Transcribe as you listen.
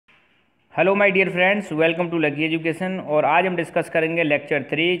Hello my dear friends, welcome to lucky education. और आज हम डिस्कस करेंगे lecture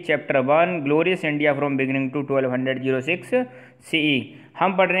 3 chapter 1 glorious India from beginning to 1206 CE.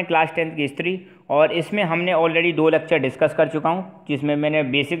 हम पढ़ रहे हैं क्लास 10th की हिस्ट्री और इसमें हमने ऑलरेडी 2 लेक्चर डिस्कस कर चुका हूं, जिसमें मैंने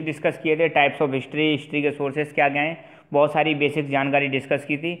बेसिक डिस्कस किए थे, टाइप्स ऑफ हिस्ट्री, हिस्ट्री के सोर्सेज क्या क्या हैं, बहुत सारी बेसिक जानकारी डिस्कस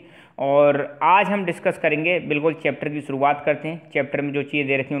की थी। और आज हम डिस्कस करेंगे, बिल्कुल चैप्टर की शुरुआत करते हैं। चैप्टर में जो चीज़ें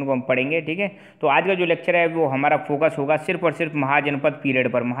दे रखी हैं उनको हम पढ़ेंगे, ठीक है। तो आज का जो लेक्चर है वो हमारा फोकस होगा सिर्फ और सिर्फ महाजनपद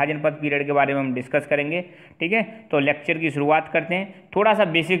पीरियड पर। महाजनपद पीरियड के बारे में हम डिस्कस करेंगे, ठीक है। तो लेक्चर की शुरुआत करते हैं। थोड़ा सा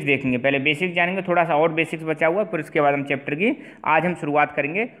बेसिक्स देखेंगे, पहले बेसिक्स जानेंगे, थोड़ा सा और बेसिक्स बचा हुआ, फिर उसके बाद हम चैप्टर की आज हम शुरुआत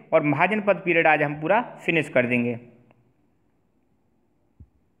करेंगे और महाजनपद पीरियड आज हम पूरा फिनिश कर देंगे,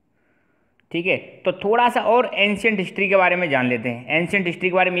 ठीक है। तो थोड़ा सा और एंशियंट हिस्ट्री के बारे में जान लेते हैं। एंशियंट हिस्ट्री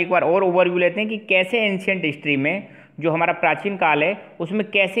के बारे में एक बार और ओवरव्यू लेते हैं कि कैसे एंशियंट हिस्ट्री में जो हमारा प्राचीन काल है उसमें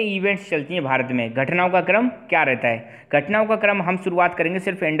कैसे इवेंट्स चलती हैं भारत में, घटनाओं का क्रम क्या रहता है। घटनाओं का क्रम हम शुरुआत करेंगे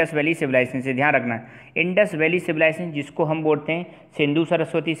सिर्फ इंडस वैली सिविलाइजेशन से, ध्यान रखना। इंडस वैली सिविलाइजेशन जिसको हम बोलते हैं सिंधु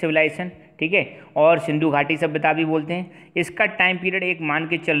सरस्वती सिविलाइजेशन, ठीक है, और सिंधु घाटी सभ्यता भी बोलते हैं। इसका टाइम पीरियड एक मान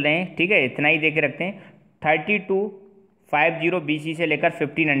के चल रहे हैं, ठीक है, इतना ही दे के रखते हैं। 3250 BC से लेकर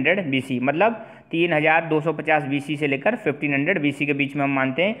 1500 BC, मतलब 3250 BC से लेकर 1500 BC के बीच में हम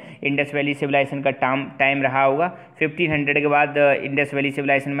मानते हैं इंडस वैली सिविलाइजेशन का टाइम रहा होगा। 1500 के बाद इंडस वैली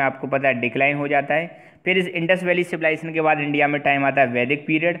सिविलाइजेशन में आपको पता है डिक्लाइन हो जाता है। फिर इस इंडस वैली सिविलाइजेशन के बाद इंडिया में टाइम आता है वैदिक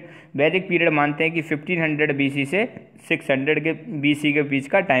पीरियड। वैदिक पीरियड मानते हैं कि 1500 BC से 600 के BC के बीच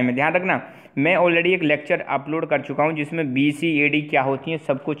का टाइम है। ध्यान रखना, मैं ऑलरेडी एक लेक्चर अपलोड कर चुका हूं जिसमें BC AD क्या होती है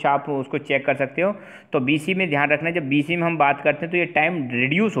सब कुछ आप उसको चेक कर सकते हो। तो BC में ध्यान रखना, जब BC में हम बात करते हैं तो ये टाइम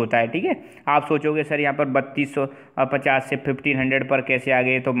रिड्यूस होता है, ठीक है। आप सोचोगे सर यहाँ पर 3250 से 1500 पर कैसे आ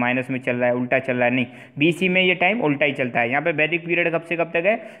गए, तो माइनस में चल रहा है, उल्टा चल रहा है। नहीं, BC में ये टाइम उल्टा ही चलता है। यहाँ पे वैदिक पीरियड कब से कब तक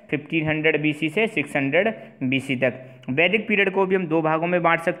है, 1500 BC से 600 BC तक। वैदिक पीरियड को भी हम 2 भागों में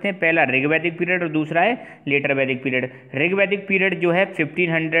बांट सकते हैं, पहला ऋग्वैदिक पीरियड और दूसरा है लेटर वैदिक पीरियड। ऋग्वैदिक पीरियड जो है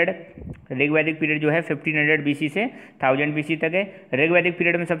 1500 BC से 1000 BC तक है। ऋग्वैदिक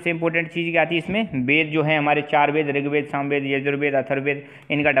पीरियड में सबसे इंपॉर्टेंट चीज़ क्या आती है, इसमें वेद जो है हमारे 4 वेद, ऋग्वेद, सामवेद, यजुर्वेद, अथर्ववेद,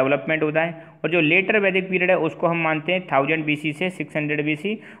 इनका डेवलपमेंट होता है। और जो लेटर वैदिक पीरियड है उसको हम मानते हैं 1000 BC से 600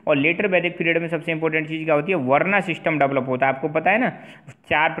 BC। और लेटर वैदिक पीरियड में सबसे इंपॉर्टेंट चीज़ क्या होती है, वर्ण सिस्टम डेवलप होता है। आपको पता है ना,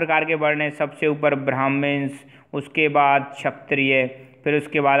 4 प्रकार के वर्ण हैं, सबसे ऊपर ब्राह्मण्स, उसके बाद क्षत्रिय, फिर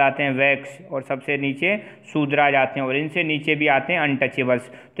उसके बाद आते हैं वैश्य और सबसे नीचे शूद्राज आते हैं, और इनसे नीचे भी आते हैं अनटचेबल्स।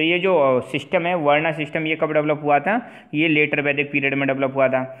 तो ये जो सिस्टम है वर्ण सिस्टम, ये कब डेवलप हुआ था, ये लेटर वैदिक पीरियड में डेवलप हुआ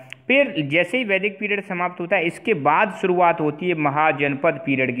था। फिर जैसे ही वैदिक पीरियड समाप्त होता है इसके बाद शुरुआत होती है महाजनपद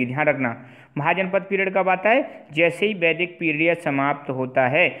पीरियड की। ध्यान रखना, महाजनपद पीरियड कब आता है, जैसे ही वैदिक पीरियड समाप्त होता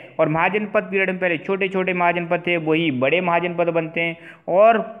है। और महाजनपद पीरियड में पहले छोटे छोटे महाजनपद थे, वही बड़े महाजनपद बनते हैं,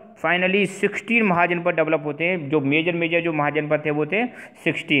 और फाइनली 16 महाजनपद डेवलप होते हैं। जो मेजर जो महाजनपद थे वो थे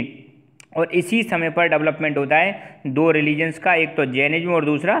 16। और इसी समय पर डेवलपमेंट होता है 2 रिलीजन्स का, एक तो जैनिज्म और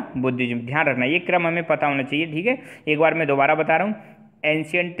दूसरा बुद्धिज्म। ध्यान रखना, ये क्रम हमें पता होना चाहिए, ठीक है। एक बार मैं दोबारा बता रहा हूँ,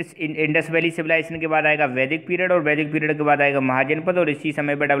 एंशियंट इंडस वैली सिविलाइजेशन के बाद आएगा वैदिक पीरियड, और वैदिक पीरियड के बाद आएगा महाजनपद, और इसी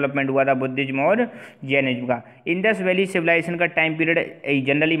समय पर डेवलपमेंट हुआ था बुद्धिज्म और जैनिज्म का। इंडस वैली सिविलाइजेशन का टाइम पीरियड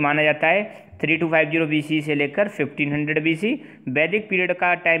जनरली माना जाता है 3250 BC से लेकर 1500 BC। वैदिक पीरियड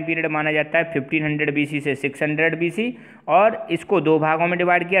का टाइम पीरियड माना जाता है 1500 BC से 600 BC। और इसको 2 भागों में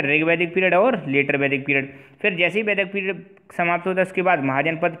डिवाइड किया, ऋग्वैदिक पीरियड और लेटर वैदिक पीरियड। फिर जैसे ही वैदिक पीरियड समाप्त होता है उसके बाद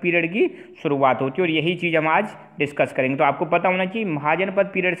महाजनपद पीरियड की शुरुआत होती है, और यही चीज़ हम आज डिस्कस करेंगे। तो आपको पता होना चाहिए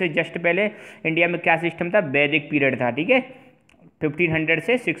महाजनपद पीरियड से जस्ट पहले इंडिया में क्या सिस्टम था, वैदिक पीरियड था, ठीक है, 1500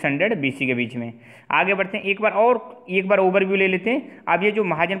 से 600 BC के बीच में। आगे बढ़ते हैं, एक बार ओवरव्यू ले लेते हैं। अब ये जो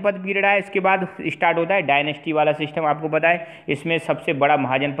महाजनपद पीरियड है इसके बाद स्टार्ट होता है डायनेस्टी वाला सिस्टम। आपको पता है इसमें सबसे बड़ा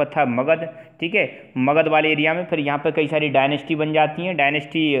महाजनपद था मगध, ठीक है, मगध वाले एरिया में। फिर यहाँ पर कई सारी डायनेस्टी बन जाती हैं।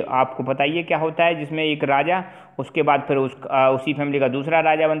 डायनेस्टी आपको पता ही है क्या होता है, जिसमें एक राजा, उसके बाद फिर उसी फैमिली का दूसरा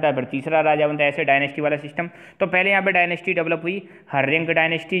राजा बनता है, फिर तीसरा राजा बनता है, ऐसे डायनेस्टी वाला सिस्टम। तो पहले यहाँ पे डायनेस्टी डेवलप हुई, हर्यंक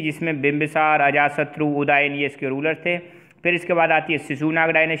डायनेस्टी, जिसमें बिंबिसार, अजातशत्रु, उदयन ये इसके रूलर थे। फिर इसके बाद आती है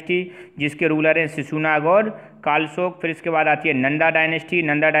शिशुनाग डायनेस्टी, जिसके रूलर हैं शिशुनाग और कालशोक। फिर इसके बाद आती है नंदा डायनेस्टी,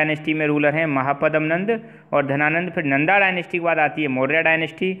 नंदा डायनेस्टी में रूलर हैं महापद्म नंद और धनानंद। फिर नंदा डायनेस्टी के बाद आती है मौर्य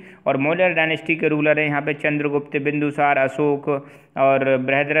डायनेस्टी, और मौर्य डायनेस्टी के रूलर हैं यहाँ पे चंद्रगुप्त, बिंदुसार, अशोक और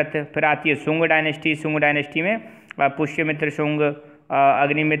बृहद्रथ। फिर आती है शुंग डायनेस्टी, शुंग डायनेस्टी में पुष्यमित्र शुंग,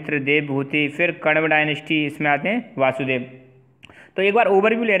 अग्निमित्र, देवभूति। फिर कण्व डायनेस्टी, इसमें आते हैं वासुदेव। तो एक बार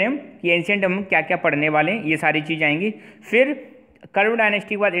ओवरव्यू ले रहे हैं हम कि एंशिएंट हम क्या क्या पढ़ने वाले हैं, ये सारी चीज़ आएंगी। फिर कण्व डायनेस्टी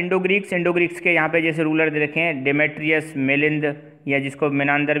के बाद इंडो ग्रीक्स के यहाँ पे जैसे रूलर दे रखे हैं, डेमेट्रियस, मिलिंद या जिसको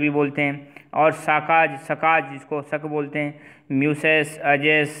मेनांदर भी बोलते हैं, और सकाज जिसको शक बोलते हैं, म्यूसेस,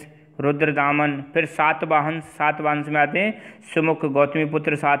 अजेस, रुद्रदामन। फिर सातवाहन, सातवाहन में आते हैं सुमुख, गौतमी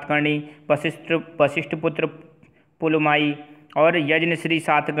पुत्र सातकर्णी, वशिष्ठ पुत्र पुलमाई और यज्ञश्री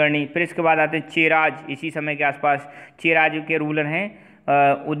सातकर्णी। फिर इसके बाद आते हैं चेराज, इसी समय के आसपास चेराज के रूलर हैं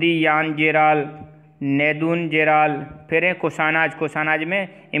उदययान जेराल, नेदुन जेराल। फिर है कुशानाज, कुशानाज में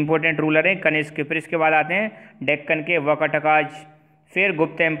इंपॉर्टेंट रूलर हैं कनिष्क। फिर इसके बाद आते हैं डेक्कन के वकटकाज। फिर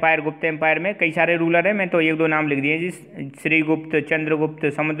गुप्त एम्पायर, गुप्त एम्पायर में कई सारे रूलर हैं, मैं तो एक दो नाम लिख दिए जिस श्रीगुप्त, चंद्रगुप्त,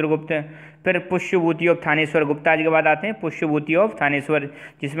 समुद्रगुप्त। फिर पुष्यभूति ऑफ थानेश्वर, गुप्ताज के बाद आते हैं पुष्यभूति ऑफ थानेश्वर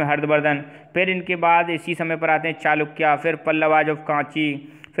जिसमें हर्षवर्धन। फिर इनके बाद इसी समय पर आते हैं चालुक्य, फिर पल्लवाज ऑफ कांची,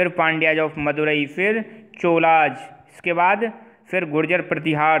 फिर पांड्याज ऑफ मदुरई, फिर चोलाज। इसके बाद फिर गुर्जर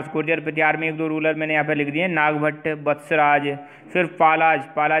प्रतिहार, गुर्जर प्रतिहार में एक दो रूलर मैंने यहाँ पे लिख दिए, नागभट्ट, वत्सराज। फिर पालाज,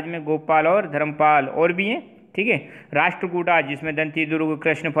 पालाज में गोपाल और धर्मपाल और भी हैं, ठीक है। राष्ट्रकूटाज जिसमें दंती दुर्ग,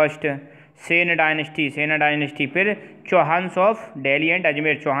 कृष्ण फर्स्ट। सेन डायनेस्टी, सेना डायनेस्टी। फिर चौहान्स ऑफ दिल्ली एंड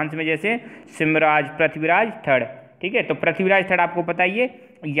अजमेर, चौहान्स में जैसे सिमराज, पृथ्वीराज थर्ड, ठीक है। तो पृथ्वीराज थर्ड आपको पता ही है।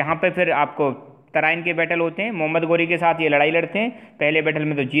 यहाँ पे फिर आपको तराइन के बैटल होते हैं, मोहम्मद गौरी के साथ ये लड़ाई लड़ते हैं। पहले बैटल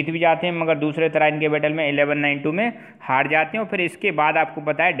में तो जीत भी जाते हैं मगर दूसरे तराइन के बैटल में 1192 में हार जाते हैं। और फिर इसके बाद आपको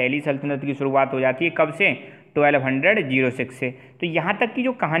पता है दिल्ली सल्तनत की शुरुआत हो जाती है, कब से? 1206 से। तो यहाँ तक की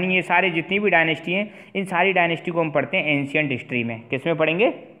जो कहानी है, सारे जितनी भी डायनेस्टी हैं, इन सारी डायनेस्टी को हम पढ़ते हैं एंशियंट हिस्ट्री में। किस में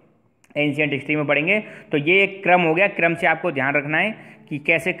पढ़ेंगे? एंशियंट हिस्ट्री में पढ़ेंगे। तो ये एक क्रम हो गया, क्रम से आपको ध्यान रखना है कि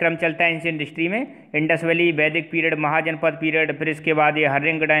कैसे क्रम चलता है एंशियंट हिस्ट्री में। इंडस वैली, वैदिक पीरियड, महाजनपद पीरियड, फिर इसके बाद ये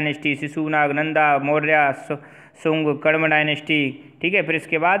हर्यंग डायनेस्टी, शिशुनाग, नंदा, मौर्य, शुंग, कर्म डायनेस्टी, ठीक है। फिर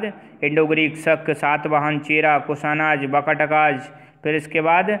इसके बाद इंडो ग्रीक, शक, सातवाहन, चेरा, कुशानाज, बकटकाज। फिर इसके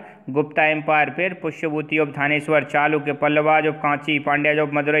बाद गुप्ता एम्पायर, फिर Pushyabhuti of Thaneshwar, Chalukya, Pallavas of Kanchi, Pandyas of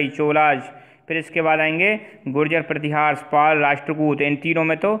Madurai, Cholas. फिर इसके बाद आएंगे गुर्जर प्रतिहार, पाल, राष्ट्रकूट। इन तीनों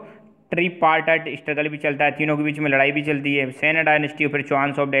में तो ट्रिपार्टाइट स्ट्रगल भी चलता है, तीनों के बीच में लड़ाई भी चलती है। सेना डायनेस्टी, फिर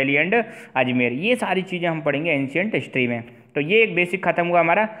चौहान्स ऑफ दिल्ली एंड अजमेर। ये सारी चीज़ें हम पढ़ेंगे एंशियंट हिस्ट्री में। तो ये एक बेसिक खत्म हुआ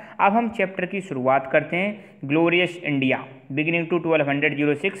हमारा। अब हम चैप्टर की शुरुआत करते हैं glorious India beginning to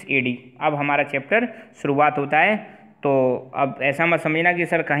 1206 AD। अब हमारा चैप्टर शुरुआत होता है। तो अब ऐसा मत समझना कि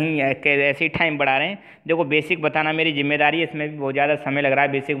सर कहीं ऐसे ही टाइम बढ़ा रहे हैं। देखो बेसिक बताना मेरी जिम्मेदारी है, इसमें भी बहुत ज़्यादा समय लग रहा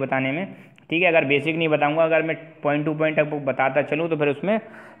है बेसिक बताने में, ठीक है। अगर बेसिक नहीं बताऊंगा, अगर मैं पॉइंट टू पॉइंट आपको बताता चलूँ तो फिर उसमें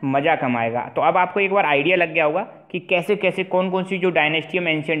मज़ा कम आएगा। तो अब आपको एक बार आइडिया लग गया होगा कि कैसे कैसे कौन कौन सी जो डायनेस्टी हम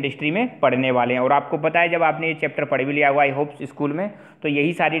एंशियंट हिस्ट्री में पढ़ने वाले हैं। और आपको पता है जब आपने ये चैप्टर पढ़ भी लिया हुआ आई होप स्कूल में, तो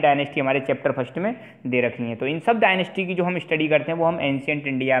यही सारी डायनेस्टी हमारे चैप्टर फर्स्ट में दे रखी हैं। तो इन सब डायनेस्टी की जो हम स्टडी करते हैं वो हम एंशियंट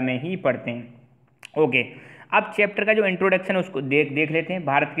इंडिया में ही पढ़ते हैं। ओके, अब चैप्टर का जो इंट्रोडक्शन है उसको देख लेते हैं।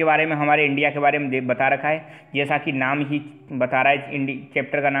 भारत के बारे में, हमारे इंडिया के बारे में बता रखा है, जैसा कि नाम ही बता रहा है।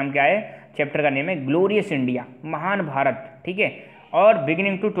 चैप्टर का नाम क्या है? चैप्टर का नेम है ग्लोरियस इंडिया, महान भारत, ठीक है। और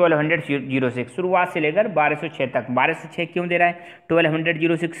बिगिनिंग टू 1206, शुरुआत से लेकर 1206 तक। 1206 क्यों दे रहा है?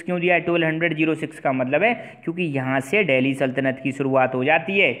 1206 क्यों दिया है? 1206 का मतलब है क्योंकि यहाँ से दिल्ली सल्तनत की शुरुआत हो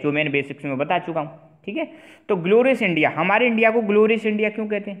जाती है, जो मैंने बेसिक्स में बता चुका हूँ, ठीक है। तो ग्लोरियस इंडिया, हमारे इंडिया को ग्लोरियस इंडिया क्यों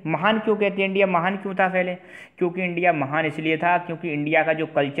कहते हैं? महान क्यों कहते हैं? इंडिया महान क्यों था पहले? क्योंकि इंडिया महान इसलिए था क्योंकि इंडिया का जो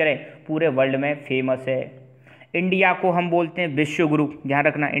कल्चर है पूरे वर्ल्ड में फेमस है। इंडिया को हम बोलते हैं विश्व गुरु, ध्यान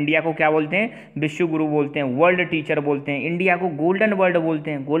रखना। इंडिया को क्या बोलते हैं? विश्व गुरु बोलते हैं, वर्ल्ड टीचर बोलते हैं। इंडिया को गोल्डन वर्ल्ड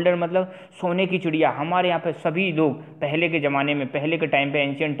बोलते हैं। गोल्डन मतलब सोने की चिड़िया। हमारे यहाँ पे सभी लोग पहले के ज़माने में, पहले के टाइम पे,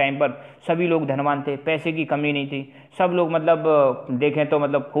 एंशियंट टाइम पर सभी लोग धनवान थे, पैसे की कमी नहीं थी। सब लोग मतलब देखें तो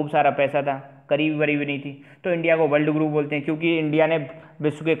मतलब खूब सारा पैसा था, करीब वरीब नहीं थी। तो इंडिया को वर्ल्ड गुरु बोलते हैं क्योंकि इंडिया ने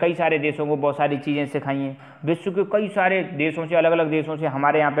विश्व के कई सारे देशों को बहुत सारी चीज़ें सिखाई हैं। विश्व के कई सारे देशों से, अलग अलग देशों से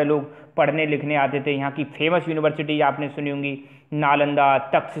हमारे यहाँ पे लोग पढ़ने लिखने आते थे। यहाँ की फेमस यूनिवर्सिटी आपने सुनी होंगी, नालंदा,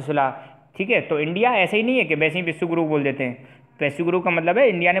 तक्षशिला, ठीक है। तो इंडिया ऐसे ही नहीं है कि वैसे ही विश्व गुरु बोल देते हैं। विश्व गुरु का मतलब है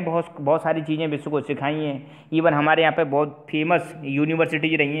इंडिया ने बहुत सारी चीज़ें विश्व को सिखाई हैं। इवन हमारे यहाँ पर बहुत फेमस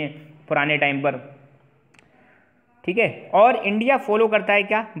यूनिवर्सिटीज रही हैं पुराने टाइम पर, ठीक है। और इंडिया फॉलो करता है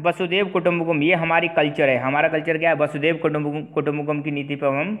क्या? वसुदेव कुटुंबकम। ये हमारी कल्चर है। हमारा कल्चर क्या है? वसुदेव कुटुंबकम की नीति पर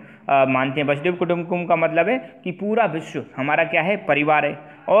हम मानते हैं। वसुदेव कुटुंबकम का मतलब है कि पूरा विश्व हमारा क्या है? परिवार है।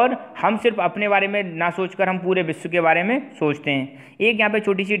 और हम सिर्फ अपने बारे में ना सोचकर हम पूरे विश्व के बारे में सोचते हैं। एक यहाँ पे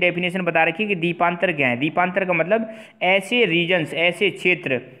छोटी सी डेफिनेशन बता रखी है कि दीपांतर क्या है। दीपांतर का मतलब ऐसे रीजन्स, ऐसे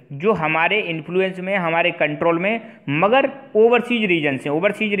क्षेत्र जो हमारे इन्फ्लुएंस में, हमारे कंट्रोल में, मगर ओवरसीज रीजन्स हैं।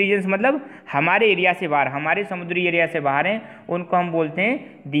 ओवरसीज रीजन्स मतलब हमारे एरिया से बाहर, हमारे समुद्री एरिया से बाहर हैं, उनको हम बोलते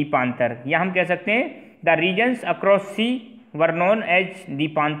हैं दीपांतर। या हम कह सकते हैं the reasons across C were known as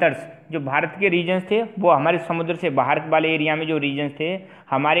दीपांतर्स। जो भारत के रीजन्स थे वो हमारे समुद्र से बाहर वाले एरिया में जो रीजन्स थे,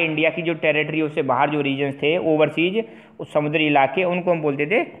 हमारे इंडिया की जो टेरिटरी उससे बाहर जो रीजन्स थे, ओवरसीज उस समुद्री इलाके, उनको हम बोलते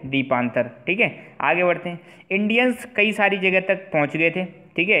थे दीपांतर, ठीक है। आगे बढ़ते हैं। इंडियंस कई सारी जगह तक पहुंच गए थे,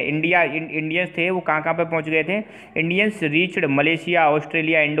 ठीक है। इंडियंस थे वो कहाँ कहाँ पे पहुँच गए थे? Indians reached Malaysia,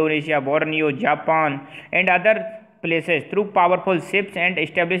 Australia, Indonesia, Borneo, Japan and other places through powerful ships and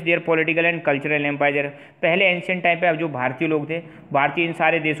establish there political and cultural empire. पहले एंशियंट टाइम पे अब जो भारतीय लोग थे, भारतीय इन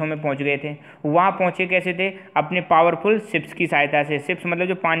सारे देशों में पहुंच गए थे। वहाँ पहुँचे कैसे थे? अपने पावरफुल शिप्स की सहायता से। शिप्स मतलब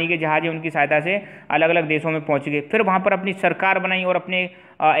जो पानी के जहाज है उनकी सहायता से अलग अलग देशों में पहुँच गए। फिर वहाँ पर अपनी सरकार बनाई और अपने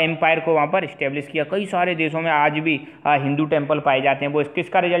एम्पायर को वहाँ पर इस्टेब्लिश किया। कई सारे देशों में आज भी हिंदू टेम्पल पाए जाते हैं। वो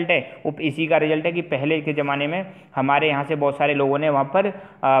किसका रिजल्ट है? वो इसी का रिजल्ट है कि पहले के ज़माने में हमारे यहाँ से बहुत सारे लोगों ने वहाँ पर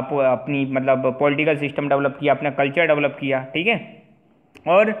अपनी मतलब पॉलिटिकल सिस्टम डेवलप किया, अपना कल्चर डेवलप किया, ठीक है।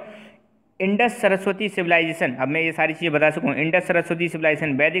 और इंडस सरस्वती सिविलाइजेशन, अब मैं ये सारी चीज़ें बता सकूँ, इंडस सरस्वती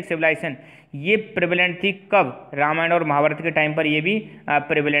सिविलाइजेशन, वैदिक सिविलाइजेशन, ये प्रेवलेंट थी कब? रामायण और महाभारत के टाइम पर ये भी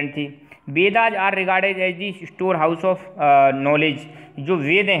प्रेवलेंट थी। Vedas are regarded as the store house of knowledge. जो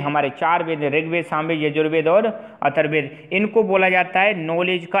वेद हैं हमारे 4 वेद हैं, ऋग्वेद, सामवेद, यजुर्वेद और अथर्ववेद, इनको बोला जाता है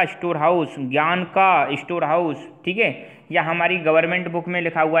नॉलेज का स्टोर हाउस, ज्ञान का स्टोर हाउस, ठीक है। या हमारी गवर्नमेंट बुक में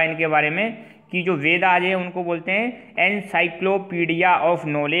लिखा हुआ है इनके बारे में कि जो वेदाज है उनको बोलते हैं encyclopedia of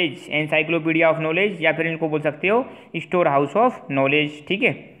knowledge, encyclopedia of knowledge, या फिर इनको बोल सकते हो स्टोर हाउस ऑफ नॉलेज, ठीक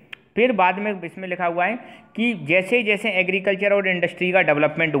है। फिर बाद में इसमें लिखा हुआ है कि जैसे जैसे एग्रीकल्चर और इंडस्ट्री का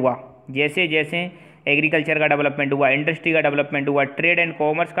डेवलपमेंट हुआ, जैसे जैसे एग्रीकल्चर का डेवलपमेंट हुआ, इंडस्ट्री का डेवलपमेंट हुआ, ट्रेड एंड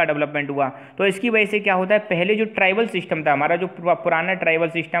कॉमर्स का डेवलपमेंट हुआ, तो इसकी वजह से क्या होता है? पहले जो ट्राइबल सिस्टम था हमारा, जो पुराना ट्राइबल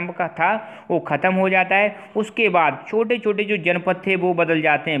सिस्टम का था वो ख़त्म हो जाता है। उसके बाद छोटे छोटे जो जनपद थे वो बदल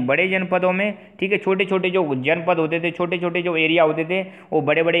जाते हैं बड़े जनपदों में, ठीक है। छोटे छोटे जो जनपद होते थे, छोटे छोटे जो एरिया होते थे, वो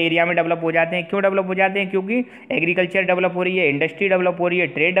बड़े बड़े एरिया में डेवलप हो जाते हैं। क्यों डेवलप हो जाते हैं? क्योंकि एग्रीकल्चर डेवलप हो रही है, इंडस्ट्री डेवलप हो रही है,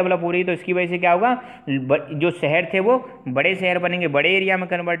 ट्रेड डेवलप हो रही है। तो इसकी वजह से क्या होगा? जो शहर थे वो बड़े शहर बनेंगे, बड़े एरिया में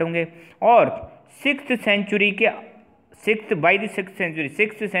कन्वर्ट होंगे। और सिक्स्थ सेंचुरी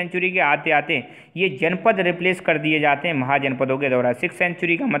के आते आते ये जनपद रिप्लेस कर दिए जाते हैं महाजनपदों के द्वारा। 6th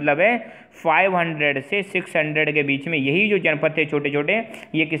सेंचुरी का मतलब है 500 से 600 के बीच में यही जो जनपद थे छोटे छोटे,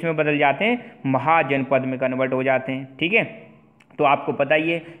 ये किस में बदल जाते हैं? महाजनपद में कन्वर्ट हो जाते हैं, ठीक है। तो आपको पता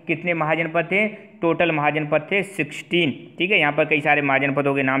ही है कितने महाजनपद थे? टोटल महाजनपद थे 16, ठीक है। यहाँ पर कई सारे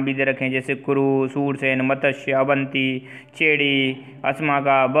महाजनपदों के नाम भी दे रखे हैं, जैसे कुरु, सूरसेन, मत्स्य, अवंती, चेड़ी,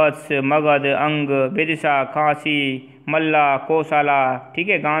 अस्माका, वत्स, मगध, अंग, विदिशा, काशी, मल्ला, कोसाला, ठीक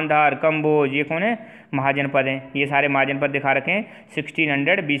है, गांधार, कंबोज, ये कौन है? महाजनपद हैं। ये सारे महाजनपद दिखा रखे हैं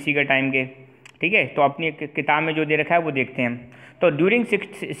 1600 BC के टाइम के, ठीक है। तो अपनी किताब में जो दे रखा है वो देखते हैं। तो during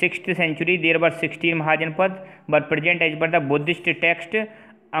 6th century there were 16 महाजनपद were present as per the Buddhist text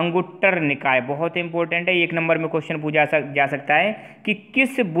अंगुट्टर निकाय। बहुत इंपॉर्टेंट है, 1 नंबर में क्वेश्चन पूछा जा सकता है कि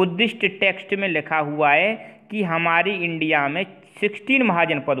किस बुद्धिस्ट टेक्स्ट में लिखा हुआ है कि हमारी इंडिया में 16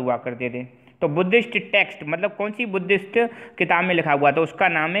 महाजनपद हुआ करते थे। तो बुद्धिस्ट टेक्स्ट मतलब कौन सी बुद्धिस्ट किताब में लिखा हुआ था? उसका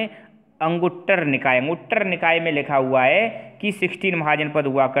नाम है अंगुट्टर निकाय। अंगुट्टर निकाय में लिखा हुआ है कि 16 महाजनपद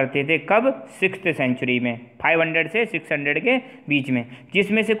हुआ करते थे। कब? 6th सेंचुरी में, 500 से 600 के बीच में।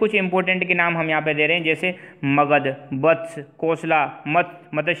 जिसमें से कुछ इंपॉर्टेंट के नाम हम यहाँ पे दे रहे हैं, जैसे मगध, वत्स, कोसला,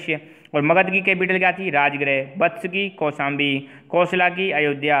 मत्स्य। और मगध की कैपिटल क्या थी? राजगृह। वत्स की कौशाम्बी, कोसला की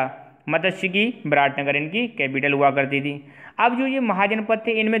अयोध्या, मत्स्य की विराटनगर, इनकी कैपिटल हुआ करती थी। अब जो ये महाजनपद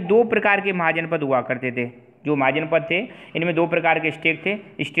थे इनमें 2 प्रकार के महाजनपद हुआ करते थे। जो महाजनपद थे इनमें 2 प्रकार के स्टेट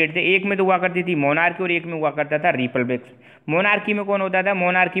थे। एक में तो हुआ करती थी मोनार्की और एक में हुआ करता था रिपब्लिक्स। मोनार्की में कौन होता था?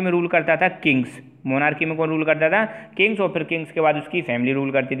 मोनार्की में रूल करता था किंग्स। मोनार्की में कौन रूल करता था? किंग्स। और फिर किंग्स के बाद उसकी फैमिली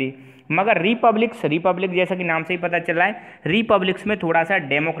रूल करती थी। मगर रिपब्लिक जैसा कि नाम से ही पता चल रहा है, रिपब्लिक्स में थोड़ा सा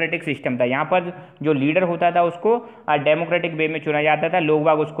डेमोक्रेटिक सिस्टम था। यहाँ पर जो लीडर होता था उसको डेमोक्रेटिक वे में चुना जाता था, लोग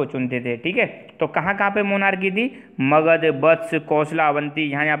बाग उसको चुनते थे, ठीक है। तो कहाँ कहाँ पे मोनार्की थी? मगध, वत्स, कोसला, अवंती,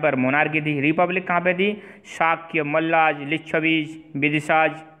 यहाँ पर मोनार्की थी। रिपब्लिक कहाँ पे थी? शाक्य, मल्लाज, लिच्छवीज,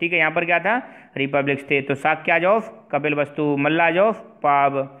 विदिशाज, ठीक है। यहाँ पर क्या था? रिपब्लिक्स थे। तो शाक्याज of Kapilvastu, Mallaj of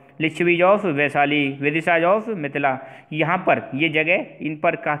pav, Licchavis of Vaishali, विदिशाज of Mithila. यहाँ पर ये जगह इन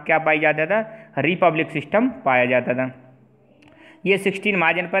पर क्या पाई जाता था? रिपब्लिक सिस्टम पाया जाता था। ये 16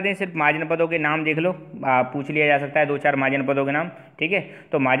 महाजनपद हैं। सिर्फ महाजनपदों के नाम देख लो, पूछ लिया जा सकता है 2-4 महाजनपदों के नाम, ठीक है।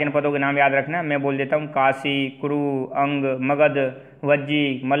 तो महाजनपदों के नाम याद रखना, मैं बोल देता हूँ काशी, कुरु, अंग, मगध,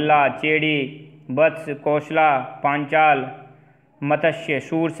 वज्जी, मल्ला, चेड़ी, वत्स, कोसला, पांचाल, मत्स्य,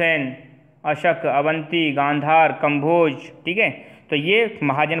 शूरसेन, अशक, अवंती, गांधार, कंभोज, ठीक है। तो ये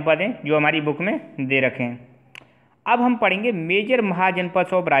महाजनपद हैं जो हमारी बुक में दे रखे हैं। अब हम पढ़ेंगे मेजर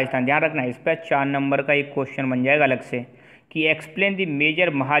महाजनपद ऑफ राजस्थान। ध्यान रखना, इस पर 4 नंबर का एक क्वेश्चन बन जाएगा अलग से कि explain the major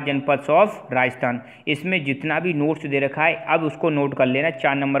महाजनपद of Rajasthan. इसमें जितना भी नोट्स दे रखा है अब उसको नोट कर लेना,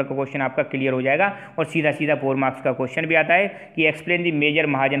 4 नंबर का क्वेश्चन आपका क्लियर हो जाएगा। और सीधा सीधा 4 मार्क्स का क्वेश्चन भी आता है कि explain the major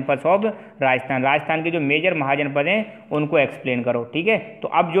महाजनपद of Rajasthan. Rajasthan के जो मेजर महाजनपद हैं उनको एक्सप्लेन करो, ठीक है। तो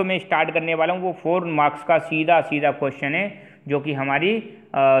अब जो मैं स्टार्ट करने वाला हूँ वो 4 मार्क्स का सीधा सीधा क्वेश्चन है, जो कि हमारी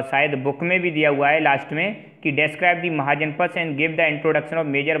शायद बुक में भी दिया हुआ है लास्ट में, कि describe the महाजनपद and give the introduction of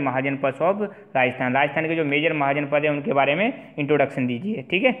major महाजनपद of Rajasthan. Rajasthan के जो मेजर महाजनपद है उनके बारे में इंट्रोडक्शन दीजिए।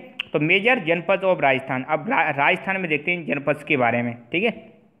 ठीक है, तो मेजर जनपद ऑफ राजस्थान, अब राजस्थान में देखते हैं जनपद के बारे में। ठीक है,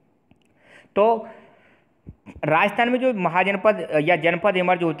 तो राजस्थान में जो महाजनपद या जनपद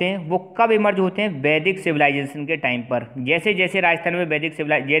इमर्ज होते हैं वो कब इमर्ज होते हैं? वैदिक सिविलाइजेशन के टाइम पर। जैसे जैसे राजस्थान में वैदिक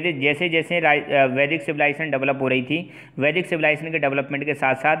सिविलाइजेशन डेवलप हो रही थी, वैदिक सिविलाइजेशन के डेवलपमेंट के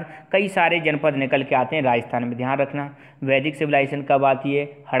साथ साथ कई सारे जनपद निकल के आते हैं राजस्थान में। ध्यान रखना, वैदिक सिविलाइजेशन कब आती है?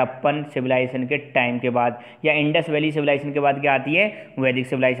 हड़प्पन सिविलाइजेशन के टाइम के बाद, या इंडस वैली सिविलाइजेशन के बाद क्या आती है? वैदिक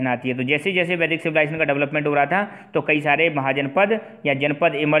सिविलाइजेशन आती है। तो जैसे जैसे वैदिक सिविलाइजेशन का डेवलपमेंट हो रहा था तो कई सारे महाजनपद या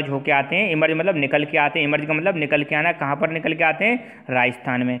जनपद इमर्ज होके आते हैं। इमर्ज मतलब निकल के आते हैं, इमर्ज का मतलब निकल के आना। कहाँ पर निकल के आते हैं?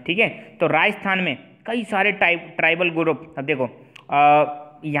 राजस्थान में। ठीक है, तो राजस्थान में कई सारे ट्राइबल ग्रुप, अब देखो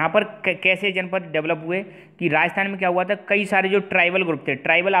यहाँ पर कैसे जनपद डेवलप हुए कि राजस्थान में क्या हुआ था, कई सारे जो ट्राइबल ग्रुप थे,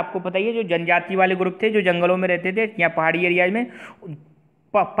 ट्राइबल आपको पता ही है, जो जनजाति वाले ग्रुप थे जो जंगलों में रहते थे या पहाड़ी एरियाज में।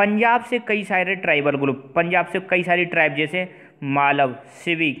 पंजाब से कई सारे ट्राइबल ग्रुप, पंजाब से कई सारी ट्राइब जैसे मालव,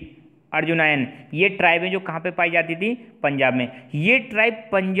 सिविक, अर्जुनायन, ये ट्राइबें जो कहाँ पे पाई जाती थी? पंजाब में। ये ट्राइब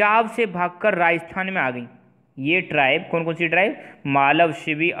पंजाब से भागकर राजस्थान में आ गई। ये ट्राइब कौन कौन सी ट्राइब? मालव,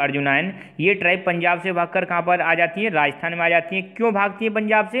 शिवी, अर्जुनायन, ये ट्राइब पंजाब से भागकर कहाँ पर आ जाती है? राजस्थान में आ जाती है। क्यों भागती है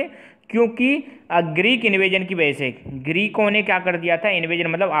पंजाब से? क्योंकि ग्रीक इन्वेजन की वजह से। ग्रीकों ने क्या कर दिया था? इन्वेजन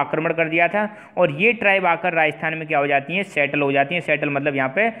मतलब आक्रमण कर दिया था, और ये ट्राइब आकर राजस्थान में क्या हो जाती हैं? सेटल हो जाती हैं। सेटल मतलब यहाँ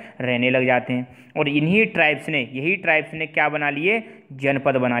पे रहने लग जाते हैं, और इन्हीं ट्राइब्स ने, यही ट्राइब्स ने क्या बना लिए?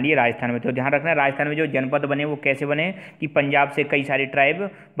 जनपद बना लिए राजस्थान में। तो ध्यान रखना, राजस्थान में जो जनपद बने वो कैसे बने कि पंजाब से कई सारी ट्राइब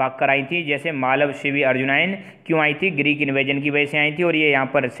भाग कर आई थी, जैसे मालव, शिवी, अर्जुनायन। क्यों आई थी? ग्रीक इन्वेजन की वजह से आई थी, और ये यहाँ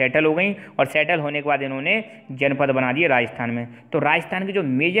पर सेटल हो गई, और सेटल होने के बाद इन्होंने जनपद बना दिए राजस्थान में। तो राजस्थान के जो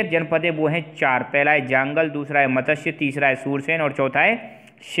मेजर जनपद है वो हैं 4। पहला है जांगल, दूसरा है मत्स्य, तीसरा है सूरसेन, और चौथा है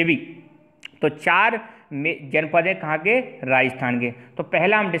शिवी। तो 4 जनपद है कहाँ के? राजस्थान के। तो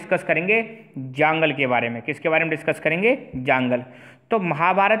पहला हम डिस्कस करेंगे जांगल के बारे में। किसके बारे में डिस्कस करेंगे? जांगल। तो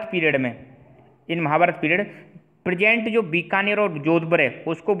महाभारत पीरियड में, इन महाभारत पीरियड प्रेजेंट जो बीकानेर और जोधपुर है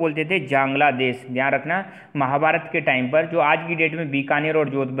उसको बोलते थे जांगला देश। ध्यान रखना, महाभारत के टाइम पर जो आज की डेट में बीकानेर और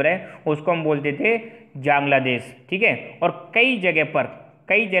जोधपुर है उसको हम बोलते थे जांगला देश। ठीक है, और कई जगह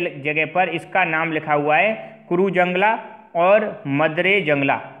पर इसका नाम लिखा हुआ है कुरु जंगला और मदरे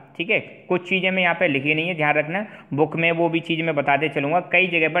जंगला। ठीक है, कुछ चीज़ें मैं यहाँ पे लिखी नहीं है, ध्यान रखना, बुक में वो भी चीज़ मैं बताते चलूँगा। कई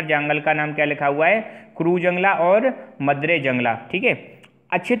जगह पर जांगल का नाम क्या लिखा हुआ है? कुरु जंगला और मदरे जंगला। ठीक है,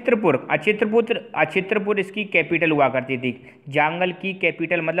 अछित्रपुर इसकी कैपिटल हुआ करती थी। जांगल की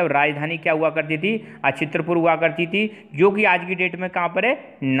कैपिटल मतलब राजधानी क्या हुआ करती थी? अछित्रपुर हुआ करती थी, जो कि आज की डेट में कहाँ पर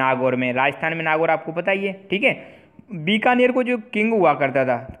है? नागौर में। राजस्थान में नागौर आपको पता ही है। ठीक है, बीकानेर को जो किंग हुआ करता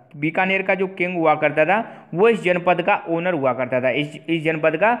था, बीकानेर का जो किंग हुआ करता था वो इस जनपद का ओनर हुआ करता था, इस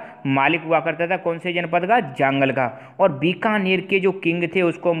जनपद का मालिक हुआ करता था। कौन से जनपद का? जांगल का। और बीकानेर के जो किंग थे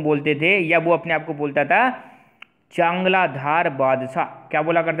उसको हम बोलते थे, या वो अपने आप को बोलता था जांगलाधार बादशाह। क्या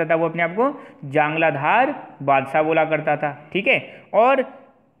बोला करता था वो अपने आप को? जांगलाधार बादशाह बोला करता था। ठीक है, और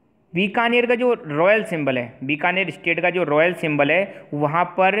बीकानेर का जो रॉयल सिंबल है, बीकानेर स्टेट का जो रॉयल सिंबल है, वहाँ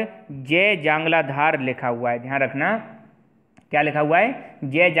पर जय जांगलाधार लिखा हुआ है। ध्यान रखना, क्या लिखा हुआ है?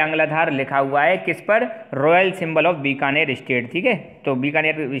 जय जांगलाधार लिखा हुआ है। किस पर? Royal symbol of Bikaner state. ठीक है, तो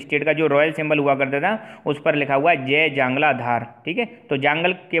बीकानेर स्टेट का जो रॉयल सिंबल हुआ करता था उस पर लिखा हुआ है जय जांगलाधार। ठीक है, तो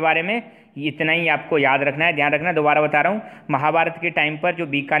जांगल के बारे में इतना ही आपको याद रखना है। ध्यान रखना, दोबारा बता रहा हूँ, महाभारत के टाइम पर जो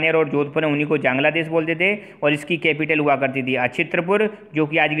बीकानेर और जोधपुर है उन्हीं को जांगला देश बोलते थे, और इसकी कैपिटल हुआ करती थी अछित्रपुर, जो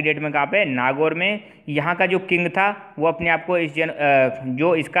कि आज की डेट में कहाँ पे? नागौर में। यहाँ का जो किंग था वो अपने आप को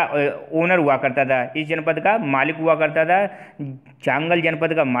जो इसका ओनर हुआ करता था, इस जनपद का मालिक हुआ करता था, जांगल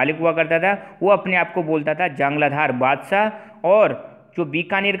जनपद का मालिक हुआ करता था, वो अपने आप को बोलता था जांगलाधार बादशाह। और जो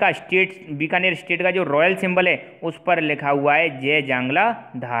बीकानेर स्टेट का जो रॉयल सिंबल है उस पर लिखा हुआ है जय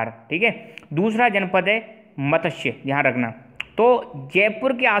जांगलाधार। ठीक है, दूसरा जनपद है मत्स्य। ध्यान रखना, तो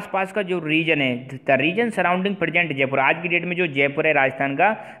जयपुर के आसपास का जो रीजन है, the reason surrounding present Jaipur, आज की डेट में जो जयपुर है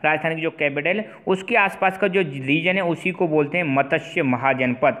राजस्थान की जो कैपिटल है, उसके आसपास का जो रीजन है उसी को बोलते हैं मत्स्य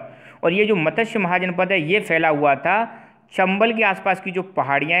महाजनपद। और ये जो मत्स्य महाजनपद है ये फैला हुआ था चंबल के आसपास की जो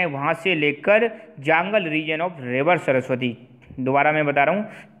पहाड़ियाँ हैं वहाँ से लेकर Jangal reason of river Saraswati. दोबारा मैं बता रहा हूँ,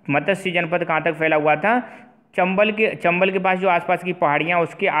 मत्स्य जनपद कहाँ तक फैला हुआ था? चंबल के पास जो आसपास की पहाड़ियाँ,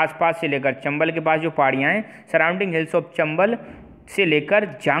 उसके आसपास से लेकर चंबल के पास जो पहाड़ियाँ हैं, सराउंडिंग हिल्स ऑफ चंबल से लेकर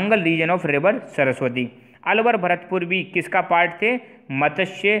Jangal reason of river Saraswati. Alwar Bharatpur भी किसका पार्ट थे?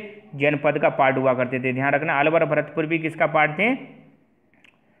 मत्स्य जनपद का पार्ट हुआ करते थे। ध्यान रखना, अलवर भरतपुर भी किसका पार्ट थे?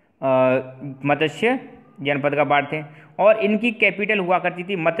 मत्स्य जनपद का पार्ट थे। और इनकी कैपिटल हुआ करती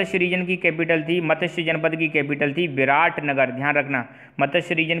थी, मत्स्य रीजन की कैपिटल थी, मत्स्य जनपद की कैपिटल थी विराटनगर। ध्यान रखना,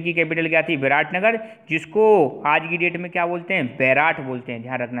 मत्स्य रीजन की कैपिटल क्या थी? विराटनगर, जिसको आज की डेट में क्या बोलते हैं? बैराट बोलते हैं।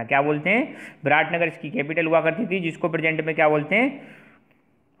 ध्यान रखना, क्या बोलते हैं? विराटनगर इसकी कैपिटल हुआ करती थी, जिसको प्रेजेंट में क्या बोलते हैं?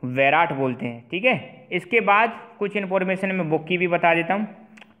 वैराट बोलते हैं। ठीक है, इसके बाद कुछ इन्फॉर्मेशन मैं बुक की भी बता देता हूँ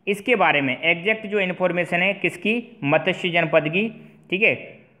इसके बारे में। एग्जैक्ट जो इन्फॉर्मेशन है किसकी? मत्स्य जनपद की। ठीक है,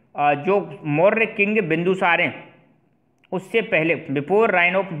 जो मौर्य किंग बिंदुसार हैं उससे पहले, before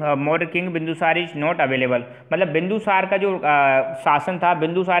reign of Maurya king Bindusara is not available, मतलब बिंदुसार का जो शासन था,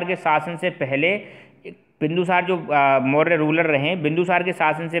 बिंदुसार के शासन से पहले, बिंदुसार जो मौर्य रूलर रहे, बिंदुसार के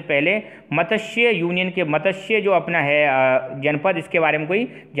शासन से पहले मत्स्य यूनियन के, मत्स्य जो अपना है जनपद, इसके बारे में कोई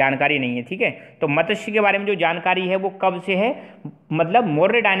जानकारी नहीं है। ठीक है, तो मत्स्य के बारे में जो जानकारी है वो कब से है? मतलब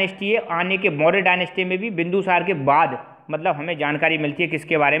मौर्य डायनेस्टी आने के, मौर्य डायनेस्टी में भी बिंदुसार के बाद मतलब हमें जानकारी मिलती है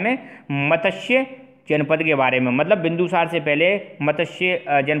किसके बारे में? मत्स्य जनपद के बारे में। मतलब बिंदुसार से पहले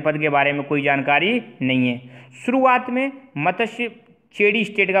मत्स्य जनपद के बारे में कोई जानकारी नहीं है। शुरुआत में मत्स्य चेड़ी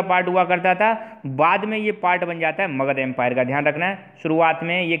स्टेट का पार्ट हुआ करता था, बाद में ये पार्ट बन जाता है मगध एम्पायर का। ध्यान रखना है, शुरुआत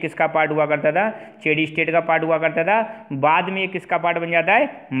में ये किसका पार्ट हुआ करता था? चेड़ी स्टेट का पार्ट हुआ करता था, बाद में ये किसका पार्ट बन जाता है?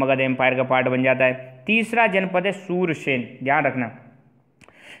 मगध एम्पायर का पार्ट बन जाता है। तीसरा जनपद है सूरसेन। ध्यान रखना,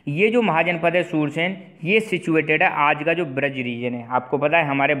 ये जो महाजनपद है सूरसेन, ये सिचुएटेड है आज का जो ब्रज रीजन है। आपको पता है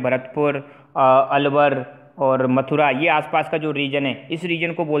हमारे भरतपुर, अलवर और मथुरा, ये आसपास का जो रीजन है, इस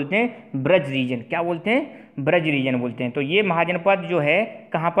रीजन को बोलते हैं ब्रज रीजन। क्या बोलते हैं? ब्रज रीजन बोलते हैं। तो ये महाजनपद जो है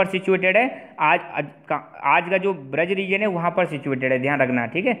कहाँ पर सिचुएटेड है? आज का जो ब्रज रीजन है वहाँ पर सिचुएटेड है। ध्यान रखना,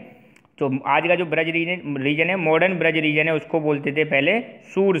 ठीक है। तो आज का जो ब्रज रीजन है, मॉडर्न ब्रज रीजन है, उसको बोलते थे पहले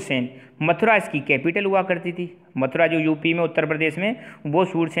सूरसेन। मथुरा इसकी कैपिटल हुआ करती थी। मथुरा जो यूपी में, उत्तर प्रदेश में, वो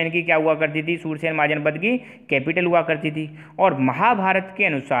सूरसेन की क्या हुआ करती थी? सूरसेन महाजनपद की कैपिटल हुआ करती थी। और महाभारत के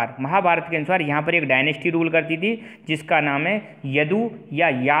अनुसार यहाँ पर एक डायनेस्टी रूल करती थी जिसका नाम है यदु या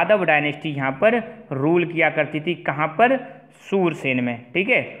यादव डायनेस्टी, यहाँ पर रूल किया करती थी। कहाँ पर? सूरसेन में। ठीक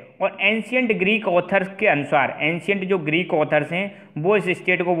है, और एंशियंट ग्रीक ऑथर्स के अनुसार, एंशियंट जो ग्रीक ऑथर्स हैं वो इस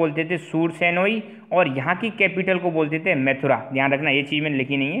स्टेट को बोलते थे सूरसेनोई, और यहाँ की कैपिटल को बोलते थे मथुरा। ध्यान रखना, ये चीज़ मैंने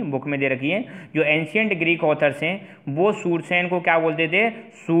लिखी नहीं है, बुक में दे रखी है। जो एंशियंट ग्रीक ऑथर्स हैं वो सूरसेन को क्या बोलते थे?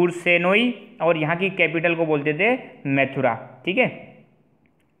 सूरसेनोई, और यहाँ की कैपिटल को बोलते थे मथुरा। ठीक है,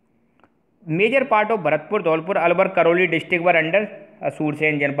 major part of Bharatpur, Dholpur, Alwar, Karauli district were under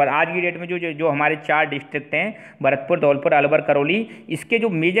Surya Sen जनपद। आज की डेट में जो हमारे 4 डिस्ट्रिक्ट हैं, भरतपुर, धौलपुर, अलवर, करौली, इसके जो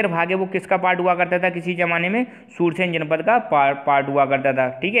मेजर भाग है वो किसका पार्ट हुआ करता था? किसी जमाने में सूरसेन जनपद का पार्ट हुआ करता था।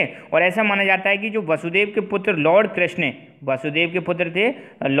 ठीक है, और ऐसा माना जाता है कि जो वसुदेव के पुत्र लॉर्ड कृष्ण, वसुदेव के पुत्र थे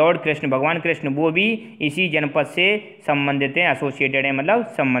लॉर्ड कृष्ण, भगवान कृष्ण, वो भी इसी जनपद से संबंधित हैं, एसोसिएटेड हैं, मतलब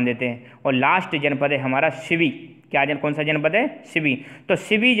संबंधित हैं। और लास्ट जनपद है हमारा शिवी। क्या कौन सा जनपद है? शिवी। तो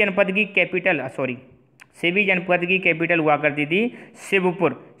शिवी जनपद की कैपिटल, शिवी जनपद की कैपिटल हुआ करती थी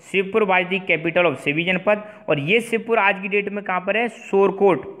Shivpur. Shivpur was the capital of Shivi जनपद। और ये शिवपुर आज की डेट में कहाँ पर है?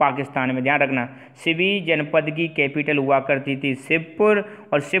 सोरकोट, पाकिस्तान में। ध्यान रखना, शिवी जनपद की कैपिटल हुआ करती थी शिवपुर,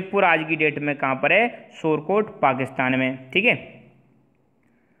 और शिवपुर आज की डेट में कहाँ पर है? सोरकोट, पाकिस्तान में। ठीक है,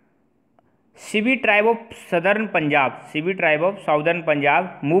 Shivi tribe of southern Punjab, Shivi tribe of southern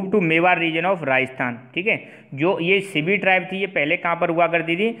Punjab move to Mewar reason of Rajasthan. ठीक है, जो ये शिवी ट्राइब थी ये पहले कहाँ पर हुआ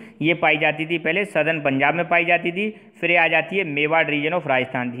करती थी? ये पाई जाती थी पहले सदर्न पंजाब में पाई जाती थी, फिर आ जाती है मेवाड़ रीजन ऑफ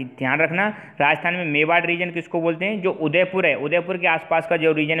राजस्थान। ध्यान रखना, राजस्थान में मेवाड़ रीजन किसको बोलते हैं? जो उदयपुर है, उदयपुर के आसपास का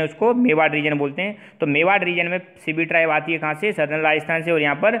जो रीजन है उसको मेवाड़ रीजन बोलते हैं। तो मेवाड़ रीजन में शिवी ट्राइब आती है कहाँ से? सदर्न राजस्थान से, और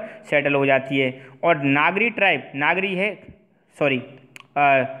यहाँ पर सेटल हो जाती है। और नागरी tribe,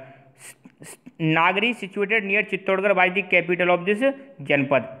 Nagari situated near Chittorgarh by the capital of this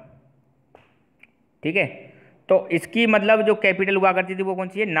जनपद। ठीक है, तो इसकी मतलब जो कैपिटल हुआ करती थी वो कौन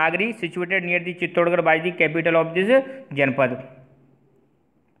सी है? नागरी situated near the Chittorgarh by the capital of this जनपद।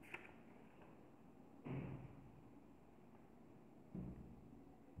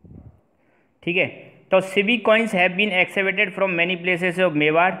 ठीक है, तो Shivi coins have been excavated from many places of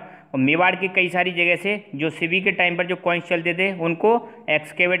Mewar, और मेवाड़ की कई सारी जगह से जो शिवी के टाइम पर जो कॉइन्स चलते थे उनको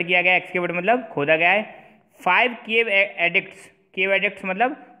एक्सकेवेट किया गया। एक्सकेवेट मतलब खोदा गया है। 5 केव एडिक्ट्स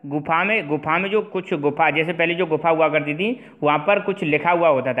मतलब गुफा में जो कुछ गुफा, जैसे पहले जो गुफा हुआ करती थी वहाँ पर कुछ लिखा हुआ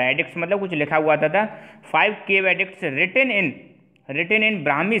होता था। एडिक्ट्स मतलब कुछ लिखा हुआ होता था। 5 केव addicts written in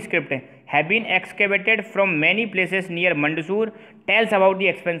Brahmi script have been excavated from many places near Mandsaur, tells about the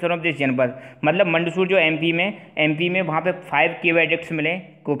expansion of this जनपद। मतलब मंडसूर जो एमपी में वहाँ पे 5 केव एडिक्ट्स मिले,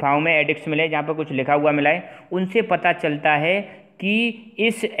 गुफाओं में एडिक्ट्स मिले जहाँ पर कुछ लिखा हुआ मिला है। उनसे पता चलता है कि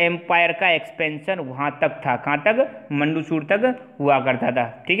इस एम्पायर का एक्सपेंशन वहाँ तक था। कहाँ तक? मंडसूर तक हुआ करता था।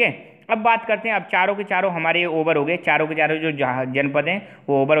 ठीक है, अब बात करते हैं, अब चारों के चारों हमारे ओवर हो गए, चारों के चारों जो जनपद हैं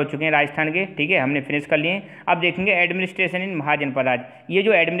वो ओवर हो चुके हैं राजस्थान के, ठीक है, हमने फिनिश कर लिए। अब देखेंगे एडमिनिस्ट्रेशन इन महाजनपद। आज ये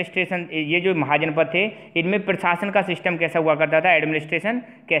जो एडमिनिस्ट्रेशन, ये जो महाजनपद थे, इनमें प्रशासन का सिस्टम कैसा हुआ करता था, एडमिनिस्ट्रेशन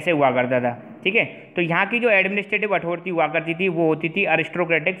कैसे हुआ करता था, ठीक है। तो यहाँ की जो एडमिनिस्ट्रेटिव अथॉरिटी हुआ करती थी वो होती थी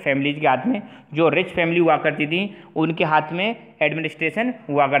अरिस्टोक्रेटिक फैमिलीज के हाथ में। जो रिच फैमिली हुआ करती थी उनके हाथ में एडमिनिस्ट्रेशन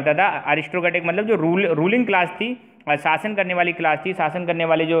हुआ करता था। अरिस्टोक्रेटिक मतलब जो रूलिंग क्लास थी, शासन करने वाली क्लास थी, शासन करने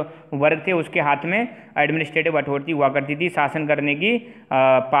वाले जो वर्ग थे उसके हाथ में एडमिनिस्ट्रेटिव अथॉरिटी हुआ करती थी, शासन करने की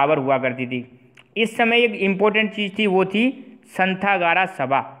पावर हुआ करती थी। इस समय एक इम्पोर्टेंट चीज़ थी, वो थी संथागारा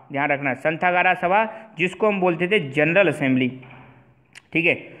सभा। ध्यान रखना, संथागारा सभा जिसको हम बोलते थे जनरल असेंबली, ठीक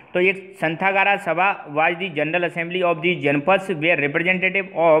है। तो एक संथागारा सभा was the general assembly of the janapads where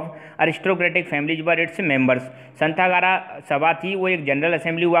representative of aristocratic families were its members. संथागारा सभा थी वो एक जनरल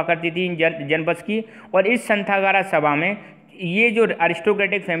असेंबली हुआ करती थी इन जनपद्स की, और इस संथागारा सभा में ये जो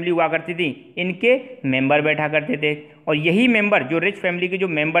अरिस्टोक्रेटिक फैमिली हुआ करती थी इनके मेंबर बैठा करते थे। और यही मेंबर, जो रिच फैमिली के जो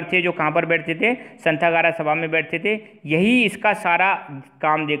मेंबर थे, जो कहाँ पर बैठते थे, संथागारा सभा में बैठते थे, यही इसका सारा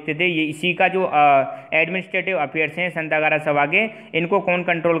काम देखते थे। ये इसी का जो एडमिनिस्ट्रेटिव अफेयर्स हैं संथागारा सभा के, इनको कौन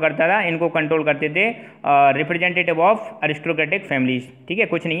कंट्रोल करता था, इनको कंट्रोल करते थे रिप्रेजेंटेटिव ऑफ अरिस्टोक्रेटिक फैमिलीज, ठीक है।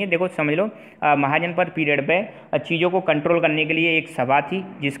 कुछ नहीं है, देखो समझ लो, महाजनपद पीरियड पे चीज़ों को कंट्रोल करने के लिए एक सभा थी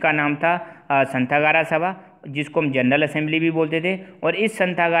जिसका नाम था संथागारा सभा, जिसको हम जनरल असेंबली भी बोलते थे। और इस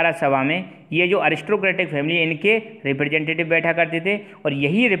संथागारा सभा में ये जो अरिस्टोक्रेटिक फैमिली, इनके रिप्रेजेंटेटिव बैठा करते थे, और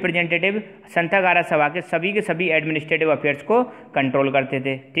यही रिप्रेजेंटेटिव संथागारा सभा के सभी एडमिनिस्ट्रेटिव अफेयर्स को कंट्रोल करते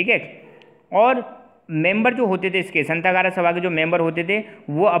थे, ठीक है। और मेंबर जो होते थे, इसके संथागारा सभा के जो मेंबर होते थे,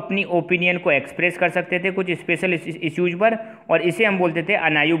 वो अपनी ओपिनियन को एक्सप्रेस कर सकते थे कुछ स्पेशल इश्यूज पर, और इसे हम बोलते थे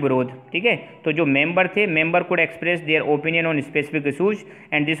अनायु विरोध, ठीक है। तो जो मेंबर थे, member could express their opinion on specific issues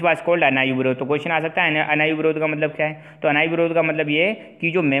and this was called अनायु विरोध। तो क्वेश्चन आ सकता है अनायु विरोध का मतलब क्या है। तो अनायु विरोध का मतलब ये है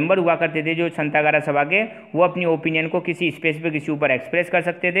कि जो मेंबर हुआ करते थे जो संथागारा सभा के, वो अपनी ओपिनियन को किसी स्पेसिफिक इश्यू पर एक्सप्रेस कर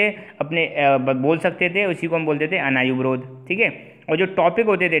सकते थे, अपने बोल सकते थे, उसी को हम बोलते थे अनायु विरोध, ठीक है। और जो टॉपिक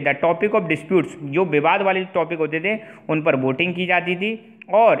होते थे, द टॉपिक ऑफ डिस्प्यूट्स, जो विवाद वाले टॉपिक होते थे उन पर वोटिंग की जाती थी।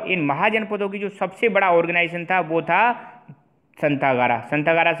 और इन महाजनपदों की जो सबसे बड़ा ऑर्गेनाइजेशन था वो था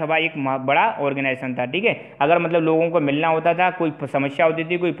संथागारा सभा एक बड़ा ऑर्गेनाइजेशन था, ठीक है। अगर मतलब लोगों को मिलना होता था, कोई समस्या होती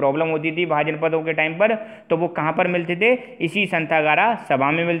थी, कोई प्रॉब्लम होती थी महाजनपदों के टाइम पर, तो वो कहाँ पर मिलते थे, इसी संथागारा सभा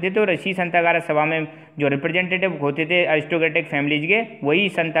में मिलते थे। और इसी संथागारा सभा में जो रिप्रेजेंटेटिव होते थे अरिस्टोक्रेटिक फैमिलीज के, वही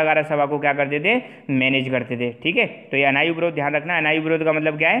संथागारा सभा को क्या करते थे, मैनेज करते थे, ठीक है। तो ये अनायु विरोध ध्यान रखना। अनायु विरोध का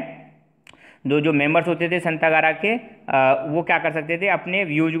मतलब क्या है, जो मेंबर्स होते थे संथागारा के, वो क्या कर सकते थे, अपने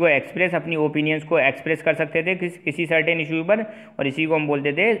व्यूज को एक्सप्रेस, अपनी ओपिनियंस को एक्सप्रेस कर सकते थे किसी सर्टेन इशू पर, और इसी को हम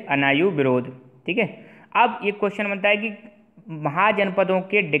बोलते थे अनायु विरोध, ठीक है। अब एक क्वेश्चन बनता है कि महाजनपदों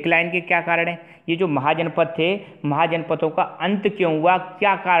के डिक्लाइन के क्या कारण है। ये जो महाजनपद थे, महाजनपदों का अंत क्यों हुआ,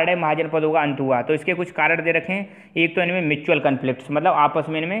 क्या कारण है महाजनपदों का अंत हुआ। तो इसके कुछ कारण दे रखे हैं। एक तो इनमें म्यूचुअल कन्फ्लिक्ट्स, मतलब आपस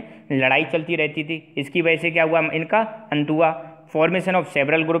में इनमें लड़ाई चलती रहती थी, इसकी वजह से क्या हुआ, इनका अंत हुआ। फॉर्मेशन ऑफ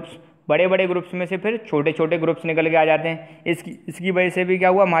सेवरल ग्रुप्स, बड़े बड़े ग्रुप्स में से फिर छोटे छोटे ग्रुप्स निकल के आ जाते हैं, इसकी वजह से भी क्या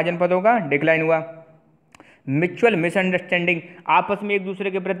हुआ, महाजनपदों का डिक्लाइन हुआ। म्यूचुअल मिसअंडरस्टैंडिंग, आपस में एक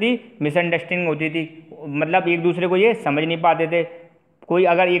दूसरे के प्रति मिसअंडरस्टैंडिंग होती थी, मतलब एक दूसरे को ये समझ नहीं पाते थे, कोई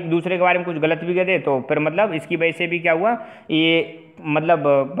अगर एक दूसरे के बारे में कुछ गलत भी कहते तो फिर मतलब इसकी वजह से भी क्या हुआ, ये मतलब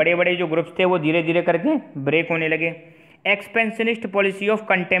बड़े बड़े जो ग्रुप्स थे वो धीरे धीरे करके ब्रेक होने लगे। Expansionist policy of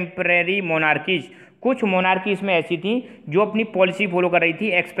contemporary monarchies, कुछ मोनार्की इसमें ऐसी थी जो अपनी पॉलिसी फॉलो कर रही थी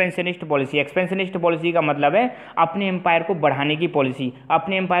एक्सपेंशनिस्ट पॉलिसी। एक्सपेंशनिस्ट पॉलिसी का मतलब है अपने एम्पायर को बढ़ाने की पॉलिसी,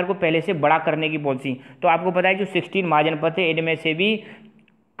 अपने एम्पायर को पहले से बड़ा करने की पॉलिसी। तो आपको पता है जो 16 महाजनपद थे, इनमें से भी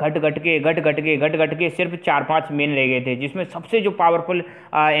घट घट के सिर्फ 4-5 मेन रह गए थे, जिसमें सबसे जो पावरफुल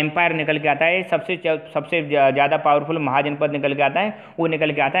एम्पायर निकल के आता है, सबसे ज़्यादा पावरफुल महाजनपद निकल के आता है, वो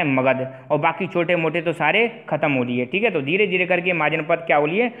निकल के आता है मगध, और बाकी छोटे मोटे तो सारे खत्म हो लिए, ठीक है। तो धीरे धीरे करके महाजनपद क्या हो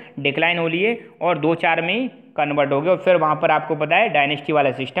लिए, डिक्लाइन हो लिए, और 2-4 में ही कन्वर्ट हो गए। और फिर वहाँ पर आपको पता है डायनेस्टी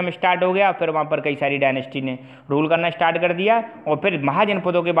वाला सिस्टम स्टार्ट हो गया, फिर वहाँ पर कई सारी डायनेस्टी ने रूल करना स्टार्ट कर दिया। और फिर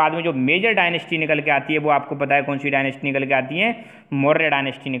महाजनपदों के बाद में जो मेजर डायनेस्टी निकल के आती है, वो आपको पता है कौन सी डायनेस्टी निकल के आती है, मौर्य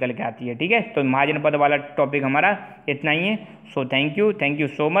डायनेस्टी निकल के आती है, ठीक है। तो महाजनपद वाला टॉपिक हमारा इतना ही है। So thank you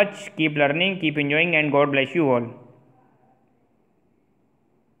so much, keep learning, keep enjoying and God bless you all.